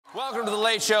Welcome to The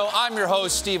Late Show. I'm your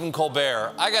host, Stephen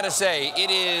Colbert. I gotta say, it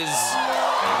is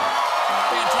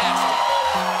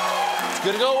fantastic. It's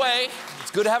good to go away.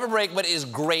 It's good to have a break, but it is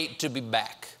great to be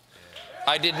back.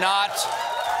 I did not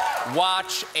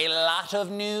watch a lot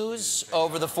of news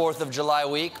over the 4th of July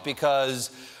week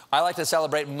because I like to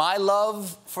celebrate my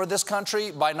love for this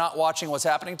country by not watching what's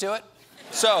happening to it.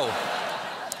 So,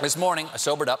 this morning, I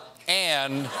sobered up,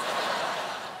 and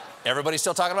everybody's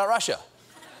still talking about Russia.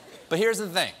 But here's the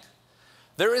thing.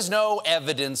 There is no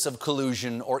evidence of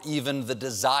collusion or even the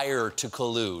desire to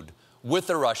collude with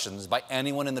the Russians by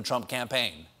anyone in the Trump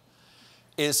campaign.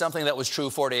 It is something that was true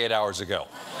 48 hours ago.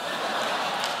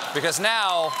 Because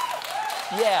now,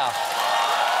 yeah,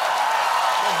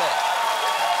 a little bit.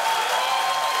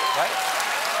 Right?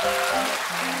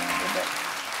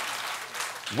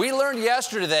 We learned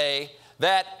yesterday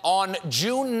that on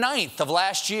June 9th of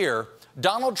last year,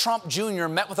 Donald Trump Jr.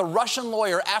 met with a Russian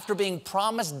lawyer after being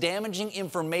promised damaging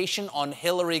information on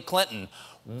Hillary Clinton.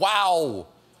 Wow.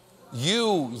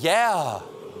 Yeah.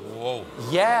 Whoa.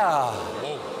 Yeah.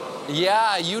 Whoa.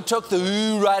 Yeah, you took the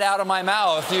ooh right out of my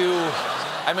mouth.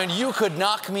 I mean, you could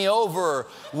knock me over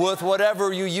with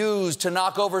whatever you use to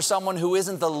knock over someone who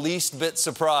isn't the least bit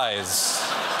surprised.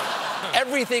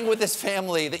 Everything with this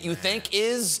family that you think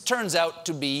is, turns out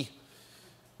to be.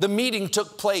 The meeting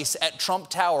took place at Trump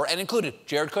Tower and included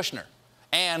Jared Kushner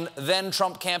and then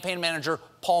Trump campaign manager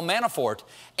Paul Manafort,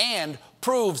 and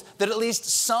proves that at least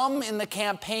some in the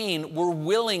campaign were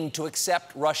willing to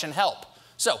accept Russian help.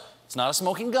 So, it's not a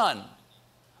smoking gun,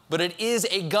 but it is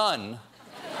a gun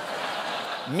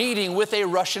meeting with a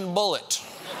Russian bullet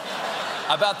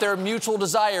about their mutual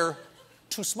desire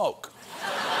to smoke.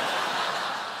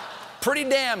 Pretty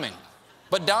damning,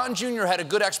 but Don Jr. had a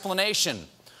good explanation.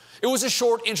 It was a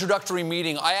short introductory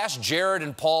meeting. I asked Jared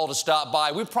and Paul to stop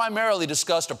by. We primarily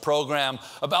discussed a program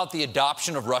about the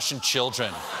adoption of Russian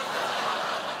children.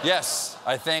 Yes,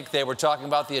 I think they were talking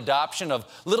about the adoption of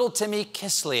little Timmy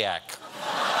Kislyak.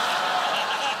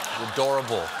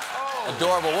 Adorable.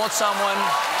 Adorable. Won't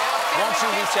you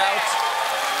reach out?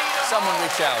 Someone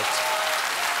reach out.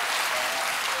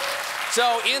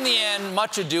 So, in the end,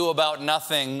 much ado about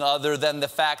nothing other than the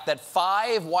fact that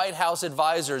 5 White House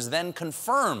advisors then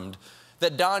confirmed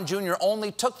that Don Jr. only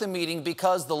took the meeting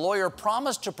because the lawyer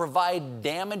promised to provide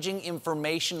damaging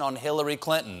information on Hillary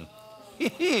Clinton.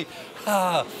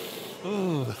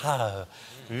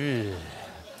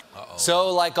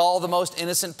 So, like all the most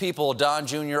innocent people, Don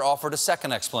Jr. offered a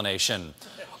second explanation.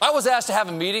 I was asked to have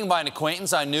a meeting by an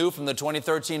acquaintance I knew from the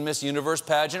 2013 Miss Universe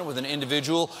pageant with an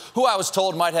individual who I was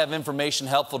told might have information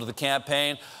helpful to the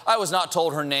campaign. I was not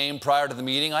told her name prior to the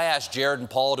meeting. I asked Jared and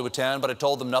Paul to attend, but I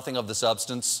told them nothing of the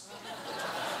substance.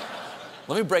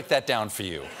 Let me break that down for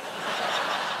you.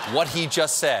 What he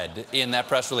just said in that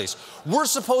press release. We're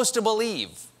supposed to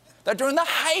believe that during the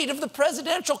height of the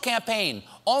presidential campaign,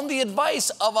 on the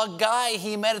advice of a guy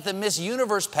he met at the Miss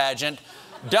Universe pageant,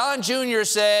 Don Jr.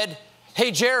 said, "Hey,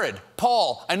 Jared,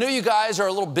 Paul, I know you guys are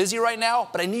a little busy right now,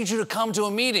 but I need you to come to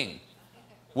a meeting."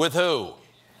 With who?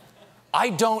 I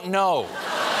don't know.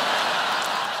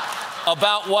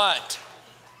 About what?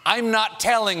 I'm not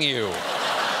telling you.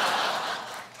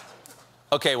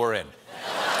 Okay, we're in.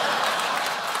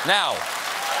 Now,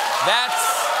 that's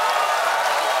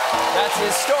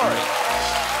his story.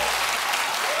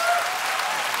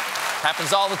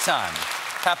 Happens all the time.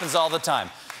 Happens all the time.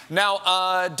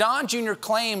 Now, Don Jr.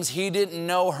 claims he didn't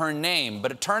know her name,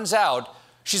 but it turns out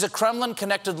she's a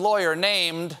Kremlin-connected lawyer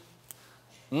named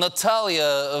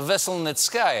Natalia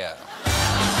Veselnitskaya.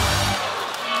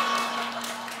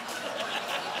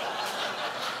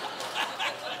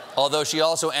 Although she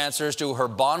also answers to her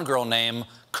Bond girl name,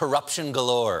 Corruption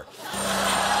Galore.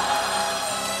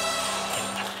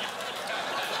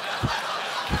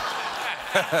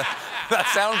 That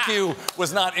sound cue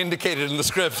was not indicated in the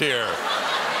script here.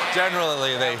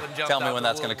 Generally, they tell me when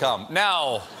that's going to come.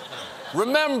 Now,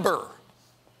 remember,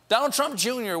 Donald Trump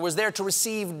Jr. was there to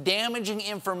receive damaging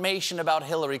information about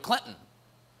Hillary Clinton,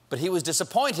 but he was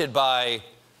disappointed by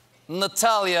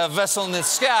Natalia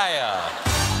Veselnitskaya,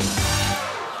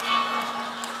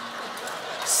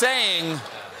 saying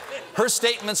her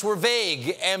statements were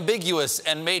vague, ambiguous,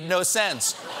 and made no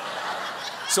sense.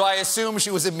 So I assume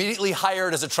she was immediately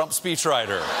hired as a Trump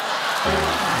speechwriter.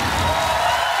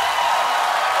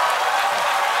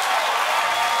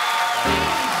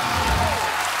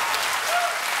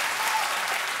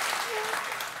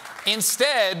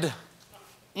 Instead,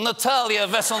 Natalia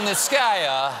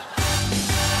Veselnitskaya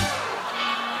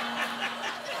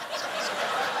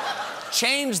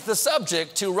changed the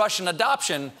subject to Russian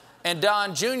adoption And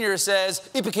Don Jr. says,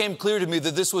 it became clear to me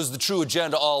that this was the true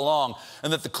agenda all along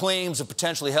and that the claims of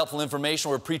potentially helpful information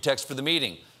were a pretext for the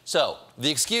meeting. So, the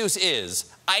excuse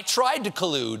is, I tried to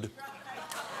collude,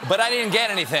 but I didn't get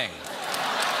anything.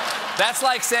 That's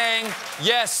like saying,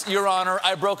 yes, Your Honor,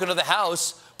 I broke into the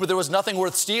house, but there was nothing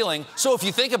worth stealing, so if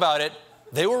you think about it,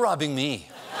 they were robbing me.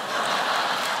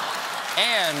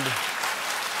 And...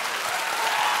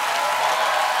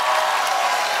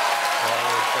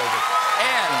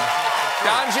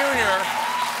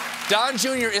 Don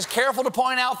Jr. is careful to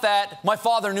point out that my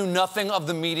father knew nothing of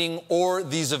the meeting or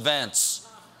these events.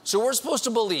 So we're supposed to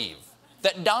believe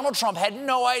that Donald Trump had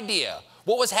no idea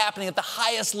what was happening at the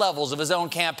highest levels of his own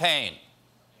campaign.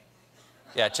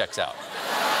 Yeah, it checks out.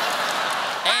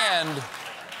 And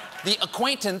the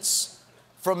acquaintance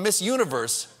from Miss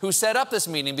Universe who set up this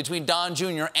meeting between Don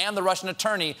Jr. and the Russian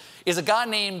attorney is a guy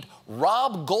named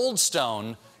Rob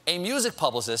Goldstone, a music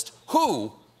publicist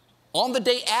who, on the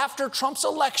day after Trump's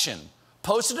election,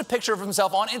 posted a picture of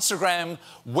himself on Instagram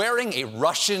wearing a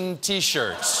Russian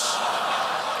t-shirt.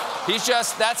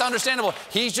 That's understandable.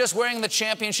 He's just wearing the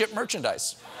championship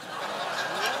merchandise.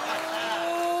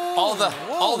 All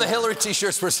the Hillary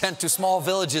t-shirts were sent to small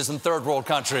villages in third world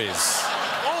countries.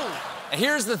 And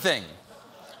here's the thing.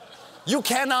 You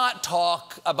cannot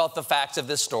talk about the facts of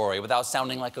this story without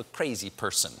sounding like a crazy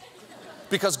person.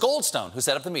 Because Goldstone, who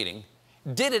set up the meeting,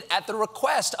 did it at the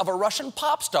request of a Russian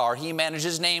pop star he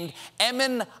manages named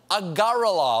Emin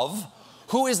Agarilov,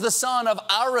 who is the son of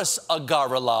Aris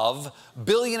Agarilov,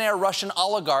 billionaire Russian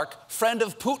oligarch, friend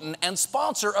of Putin, and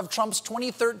sponsor of Trump's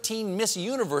 2013 Miss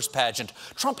Universe pageant.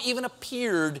 Trump even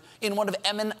appeared in one of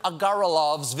Emin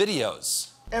Agarilov's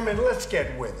videos. Emin, let's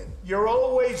get with it. You're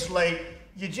always late.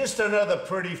 You're just another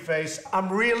pretty face.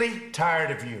 I'm really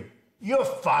tired of you. You're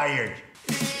fired.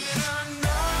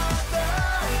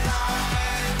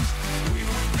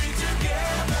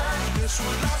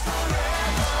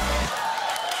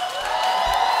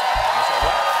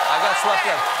 Swept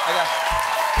up.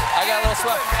 I got a little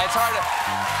swept. It's hard to...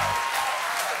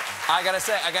 I gotta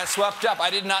say, I got swept up.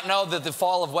 I did not know that the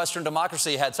fall of Western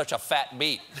democracy had such a fat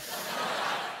beat.